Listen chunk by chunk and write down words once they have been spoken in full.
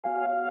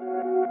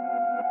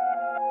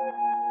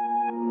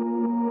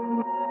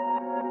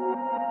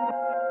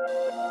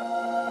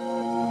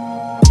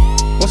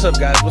What's up,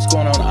 guys? What's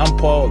going on? I'm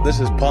Paul. This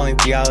is Pauline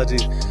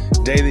Theology's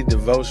daily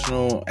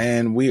devotional,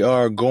 and we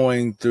are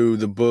going through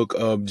the book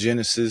of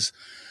Genesis.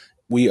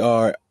 We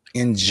are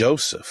in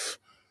Joseph.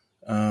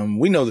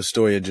 We know the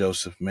story of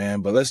Joseph,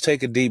 man, but let's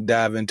take a deep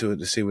dive into it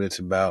to see what it's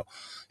about.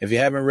 If you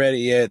haven't read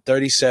it yet,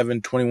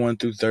 37:21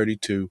 through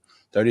 32,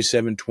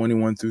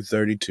 37:21 through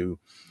 32.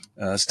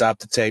 Stop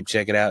the tape,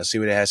 check it out, see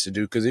what it has to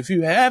do. Because if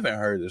you haven't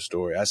heard the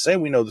story, I say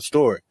we know the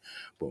story,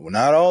 but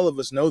not all of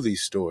us know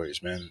these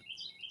stories, man.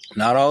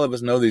 Not all of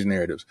us know these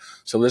narratives.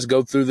 So let's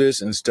go through this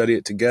and study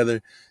it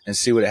together and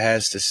see what it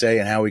has to say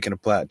and how we can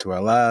apply it to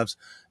our lives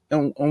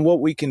and what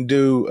we can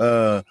do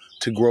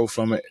to grow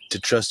from it, to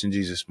trust in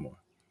Jesus more.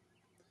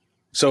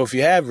 So if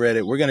you have read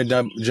it, we're going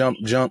to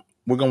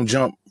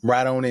jump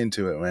right on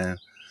into it, man.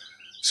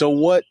 So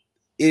what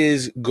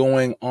is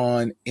going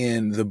on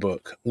in the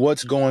book?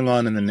 What's going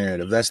on in the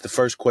narrative? That's the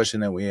first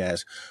question that we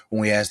ask when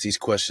we ask these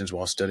questions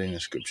while studying the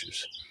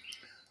scriptures.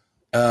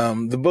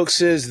 The book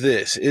says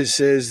this. It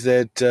says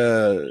that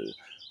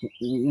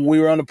we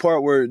were on the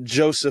part where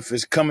Joseph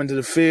is coming to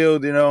the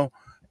field, you know.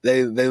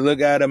 They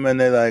look at him and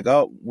they're like,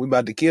 oh, we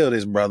about to kill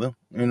this brother.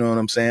 You know what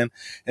I'm saying?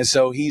 And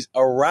so he's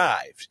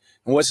arrived.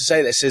 And what's it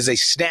say? That says they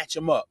snatch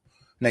him up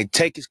and they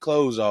take his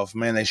clothes off,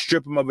 man. They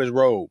strip him of his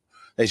robe.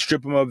 They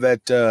strip him of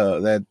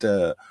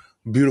that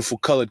beautiful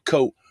colored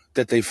coat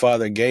that their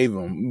father gave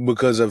him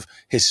because of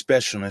his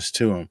specialness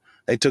to him.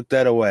 They took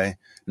that away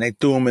and they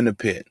threw him in the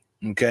pit.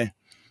 Okay.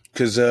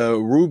 Because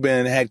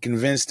Reuben had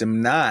convinced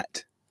him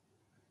not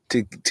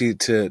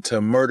to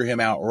murder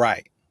him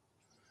outright,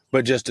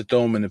 but just to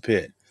throw him in the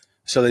pit.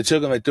 So they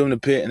took him, they threw him in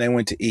the pit, and they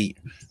went to eat.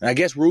 And I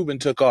guess Reuben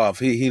took off.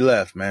 He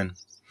left, man.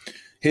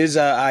 His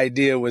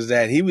idea was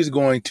that he was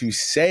going to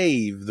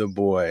save the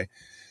boy,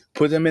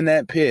 put him in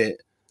that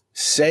pit,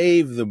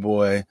 save the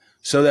boy,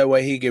 so that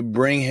way he could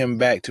bring him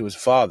back to his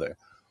father.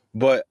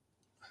 But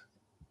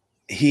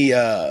he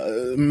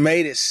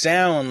made it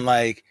sound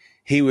like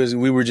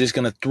we were just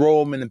going to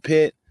throw him in the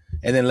pit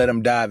and then let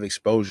him die of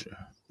exposure.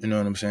 You know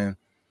what I'm saying?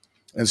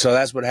 And so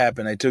that's what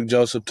happened. They took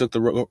Joseph, took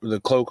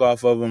the cloak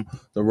off of him,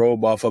 the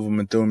robe off of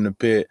him, and threw him in the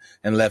pit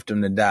and left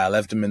him to die,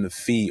 left him in the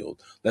field,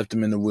 left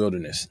him in the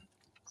wilderness.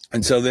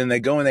 And so then they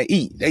go and they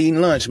eat. They eat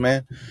lunch,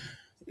 man.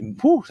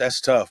 Whew,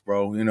 that's tough,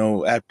 bro. You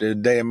know, after a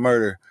day of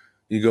murder,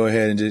 you go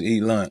ahead and just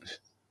eat lunch.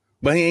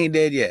 But he ain't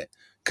dead yet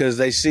because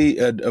they see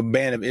a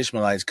band of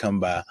Ishmaelites come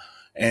by.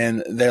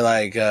 And they're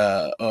like,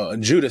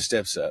 Judah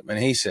steps up and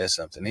he says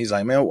something. He's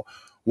like, man,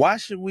 why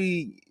should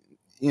we,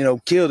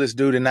 kill this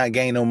dude and not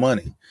gain no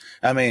money?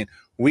 I mean,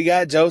 we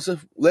got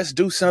Joseph. Let's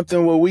do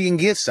something where we can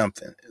get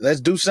something.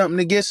 Let's do something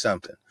to get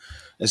something.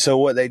 And so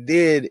what they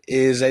did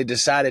is they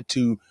decided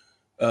to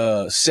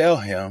sell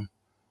him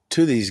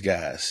to these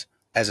guys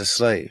as a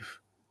slave.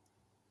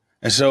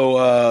 And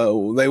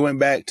so they went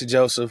back to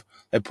Joseph.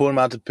 They pulled him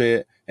out the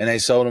pit and they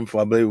sold him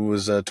for, I believe it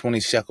was 20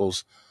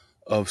 shekels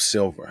of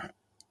silver.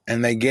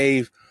 And they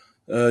gave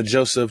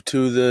Joseph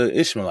to the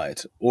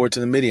Ishmaelites or to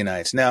the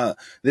Midianites. Now,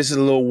 this is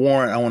a little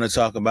warrant I want to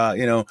talk about.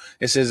 You know,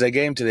 it says they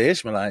gave him to the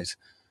Ishmaelites,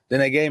 then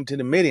they gave him to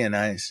the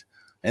Midianites,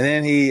 and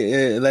then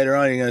he later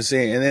on you're going to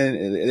see, and then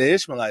the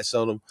Ishmaelites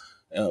sold him.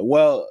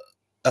 Well,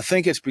 I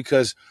think it's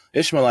because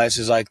Ishmaelites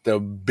is like the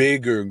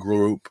bigger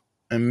group,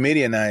 and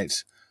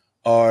Midianites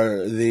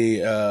are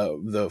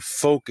the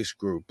focus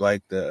group,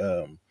 like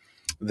the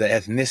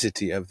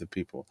ethnicity of the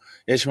people.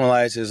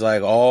 Ishmaelites is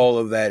like all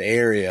of that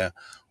area,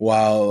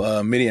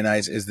 while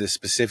Midianites is the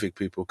specific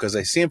people, because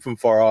they see them from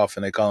far off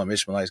and they call them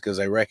Ishmaelites because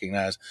they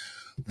recognize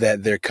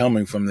that they're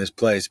coming from this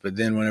place. But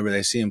then whenever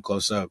they see them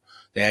close up,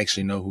 they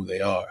actually know who they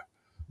are.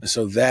 And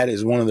so that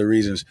is one of the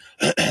reasons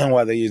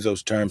why they use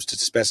those terms to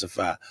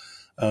specify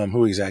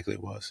who exactly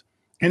it was.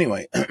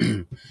 Anyway,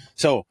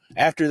 so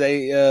after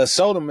they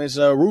sold him,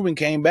 Reuben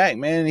came back,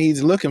 man.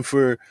 He's looking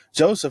for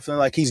Joseph and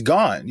like, he's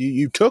gone.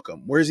 You took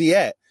him. Where's he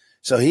at?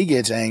 So he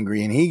gets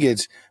angry and he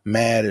gets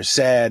mad or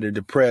sad or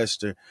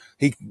depressed, or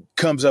he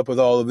comes up with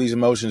all of these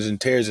emotions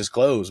and tears his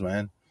clothes,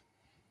 man.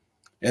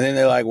 And then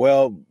they're like,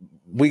 well,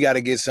 we got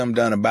to get something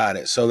done about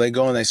it. So they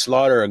go and they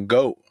slaughter a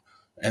goat,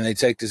 and they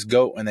take this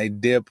goat and they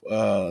dip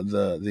the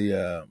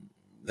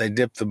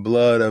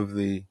blood of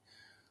the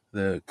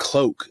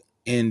cloak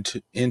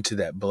into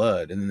that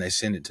blood, and then they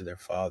send it to their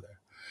father.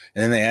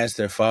 And then they ask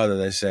their father,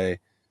 they say,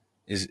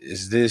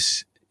 is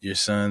this your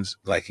son's?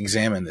 Like,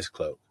 examine this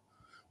cloak.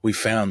 We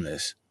found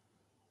this.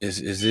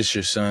 Is this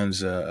your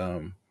son's?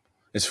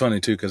 It's funny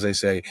too, because they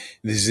say,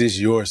 is this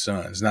your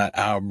son's, not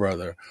our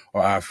brother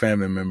or our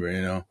family member,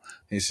 you know?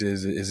 He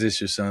says, is this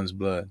your son's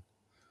blood?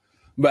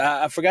 But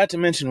I forgot to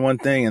mention one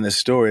thing in the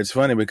story. It's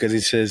funny because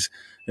he says,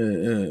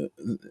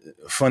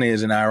 funny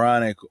as an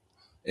ironic,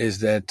 is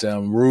that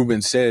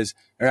Reuben says,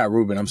 or not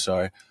Reuben, I'm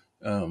sorry,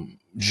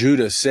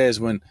 Judah says,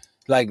 when,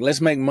 like, let's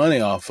make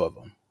money off of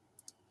him.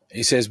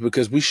 He says,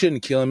 because we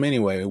shouldn't kill him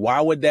anyway. Why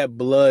would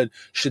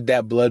should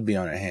that blood be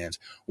on our hands?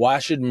 Why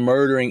should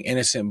murdering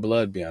innocent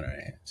blood be on our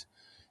hands?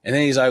 And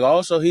then he's like,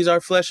 also, he's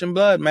our flesh and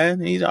blood, man.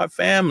 He's our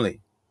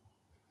family.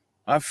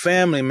 Our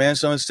family, man.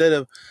 So instead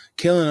of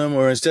killing him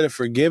or instead of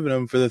forgiving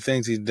him for the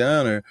things he's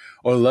done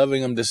or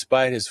loving him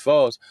despite his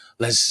faults,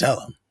 let's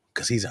sell him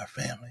because he's our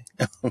family.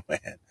 Oh,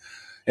 man.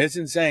 It's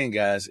insane,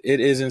 guys. It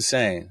is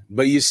insane.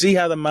 But you see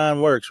how the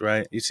mind works,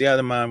 right? You see how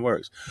the mind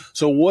works.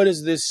 So what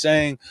is this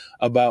saying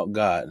about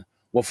God?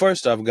 Well,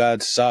 first off,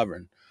 God's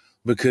sovereign,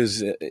 because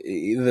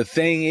the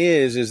thing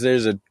is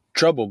there's a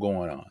trouble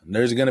going on.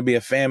 There's going to be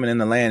a famine in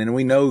the land. And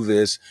we know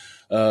this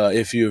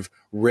if you've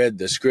read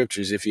the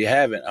scriptures. If you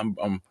haven't,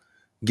 I'm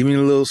giving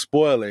you a little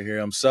spoiler here.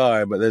 I'm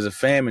sorry, but there's a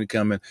famine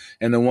coming,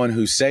 and the one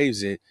who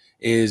saves it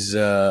is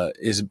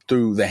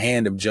through the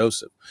hand of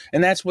Joseph.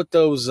 And that's what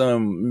those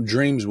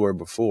dreams were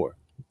before.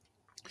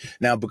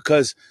 Now,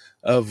 because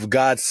of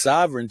God's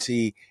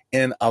sovereignty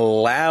in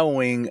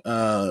allowing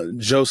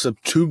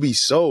Joseph to be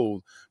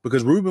sold,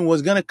 because Reuben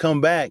was going to come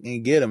back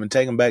and get him and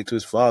take him back to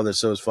his father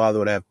so his father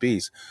would have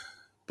peace.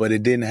 But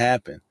it didn't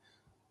happen.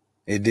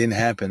 It didn't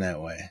happen that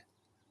way.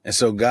 And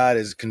so God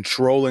is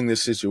controlling the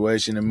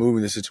situation and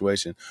moving the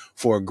situation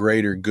for a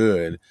greater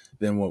good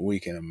than what we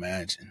can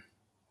imagine.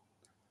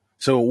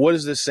 So what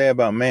does this say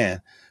about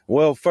man?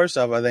 Well, first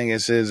off, I think it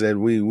says that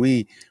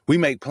we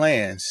make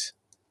plans,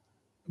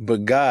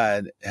 but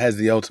God has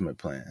the ultimate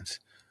plans.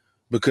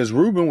 Because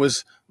Reuben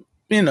was,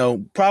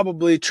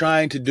 probably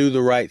trying to do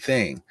the right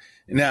thing.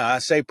 Now, I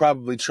say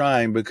probably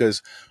trying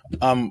because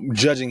I'm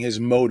judging his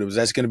motives.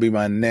 That's going to be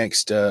my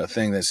next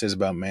thing that says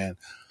about man.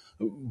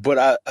 But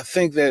I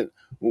think that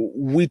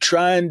we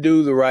try and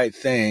do the right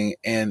thing,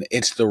 and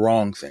it's the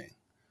wrong thing.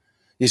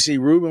 You see,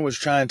 Reuben was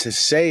trying to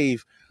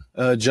save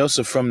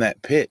Joseph from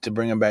that pit to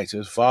bring him back to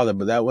his father,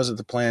 but that wasn't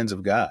the plans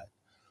of God.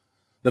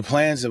 The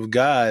plans of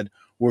God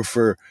were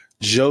for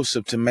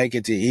Joseph to make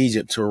it to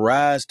Egypt, to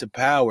rise to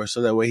power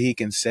so that way he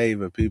can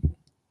save a people.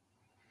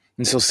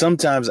 And so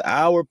sometimes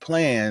our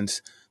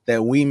plans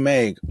that we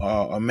make,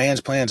 or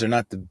man's plans, are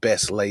not the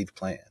best laid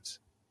plans.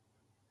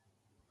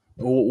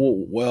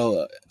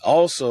 Well,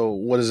 also,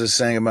 what is this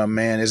saying about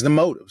man is the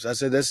motives. I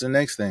said that's the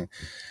next thing,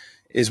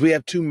 is we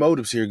have two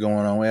motives here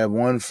going on. We have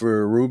one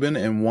for Reuben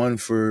and one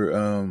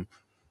for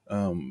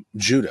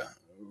Judah.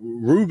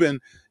 Reuben,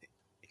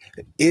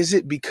 is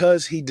it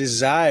because he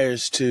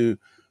desires to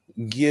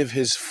give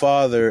his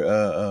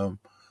father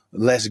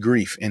less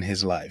grief in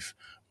his life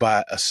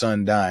by a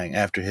son dying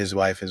after his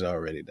wife has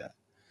already died?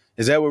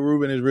 Is that what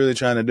Reuben is really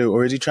trying to do?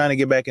 Or is he trying to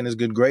get back in his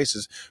good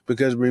graces?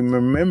 Because we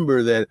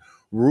remember that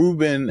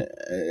Reuben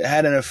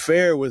had an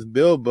affair with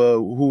Bilhah,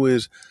 who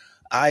is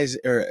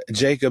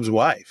Jacob's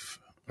wife,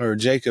 or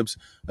Jacob's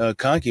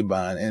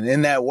concubine. And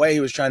in that way, he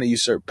was trying to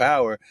usurp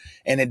power.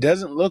 And it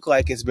doesn't look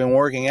like it's been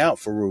working out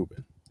for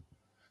Reuben.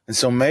 And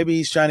so maybe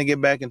he's trying to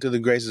get back into the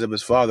graces of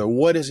his father.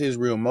 What is his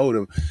real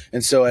motive?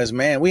 And so as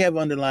man, we have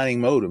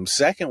underlying motives.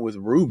 Second, with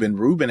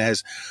Reuben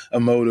has a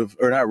motive,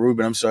 or not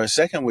Reuben, I'm sorry.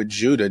 Second, with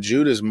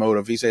Judah's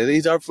motive, he says,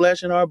 he's our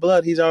flesh and our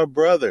blood. He's our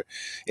brother.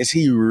 Is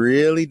he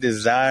really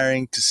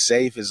desiring to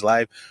save his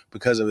life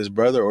because of his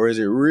brother? Or is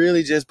it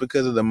really just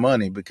because of the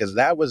money? Because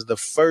that was the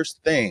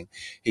first thing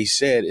he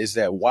said, is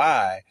that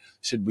why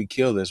should we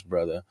kill this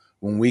brother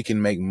when we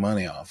can make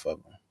money off of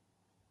him?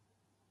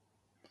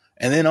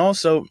 And then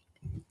also,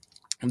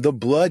 the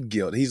blood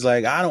guilt. He's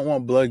like, I don't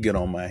want blood guilt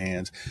on my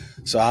hands,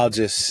 so I'll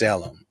just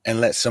sell him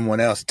and let someone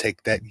else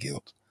take that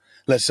guilt.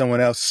 Let someone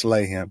else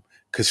slay him,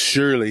 because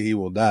surely he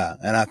will die.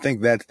 And I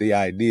think that's the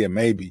idea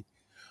maybe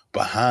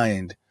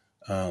behind,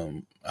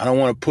 I don't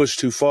want to push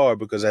too far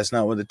because that's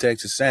not what the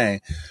text is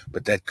saying,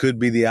 but that could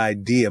be the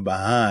idea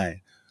behind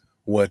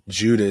what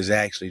Judah is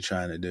actually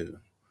trying to do.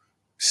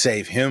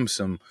 Save him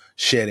some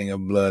shedding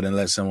of blood and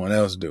let someone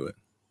else do it.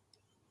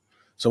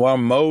 So our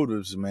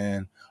motives,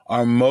 man,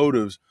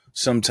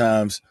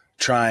 sometimes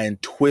try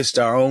and twist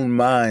our own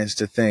minds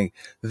to think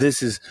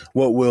this is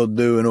what we'll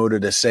do in order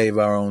to save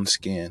our own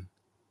skin.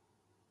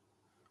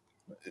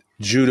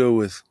 Judah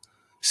with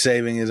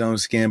saving his own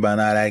skin by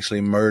not actually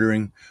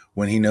murdering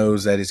when he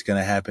knows that it's going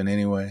to happen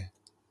anyway.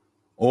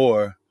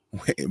 Or,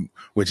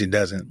 which it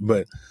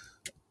doesn't,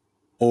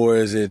 or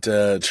is it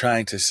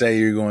trying to say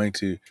you're going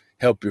to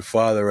help your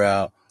father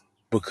out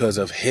because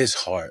of his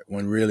heart,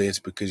 when really it's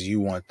because you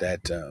want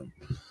that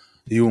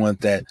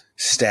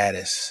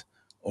status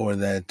or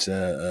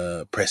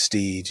that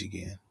prestige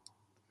again.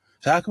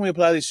 So how can we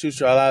apply these truths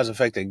to our lives? The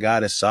fact that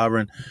God is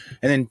sovereign,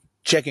 and then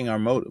checking our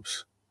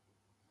motives.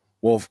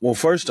 Well,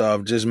 first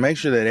off, just make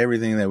sure that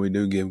everything that we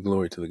do give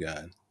glory to the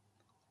God.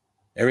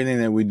 Everything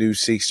that we do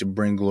seeks to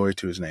bring glory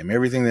to his name.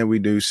 Everything that we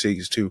do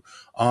seeks to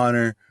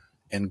honor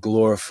and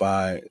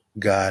glorify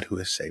God who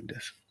has saved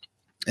us.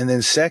 And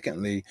then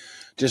secondly,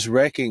 just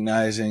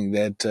recognizing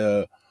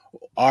that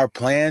our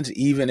plans,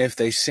 even if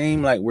they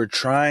seem like we're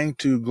trying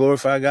to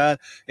glorify God,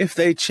 if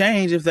they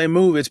change, if they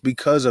move, it's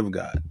because of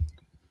God.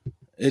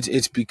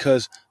 It's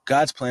because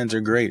God's plans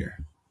are greater.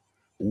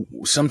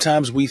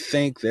 Sometimes we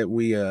think that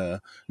we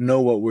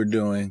know what we're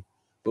doing,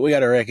 But we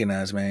got to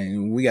recognize,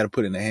 man, we got to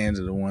put it in the hands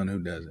of the one who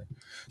does it.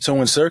 So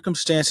when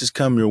circumstances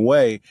come your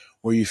way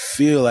where you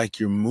feel like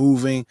you're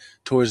moving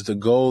towards the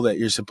goal that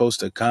you're supposed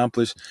to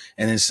accomplish,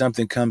 and then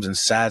something comes and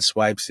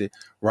sideswipes it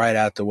right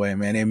out the way,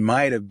 man, it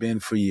might have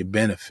been for your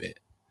benefit.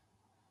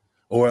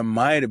 Or it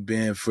might have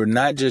been for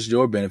not just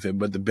your benefit,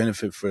 but the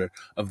benefit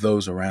of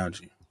those around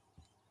you.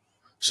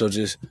 So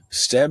just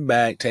step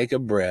back, take a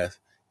breath,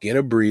 get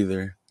a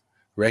breather,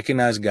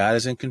 recognize God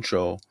is in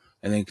control,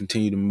 and then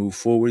continue to move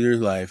forward your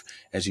life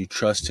as you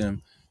trust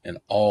him in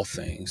all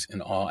things,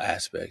 in all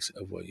aspects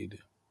of what you do.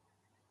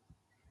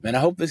 Man, I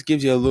hope this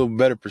gives you a little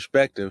better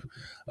perspective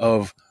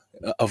of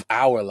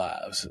our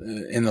lives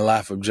in the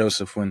life of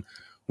Joseph, when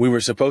we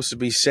were supposed to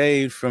be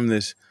saved from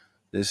this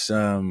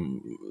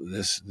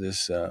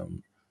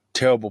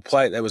terrible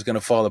plight that was going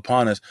to fall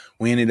upon us.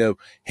 We ended up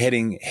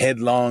heading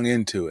headlong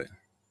into it.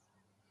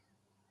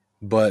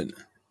 But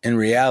in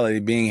reality,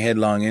 being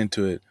headlong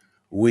into it,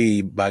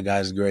 we, by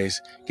God's grace,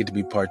 get to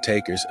be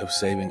partakers of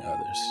saving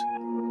others.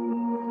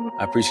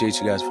 I appreciate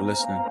you guys for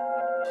listening,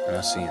 and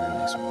I'll see you in the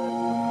next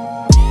one.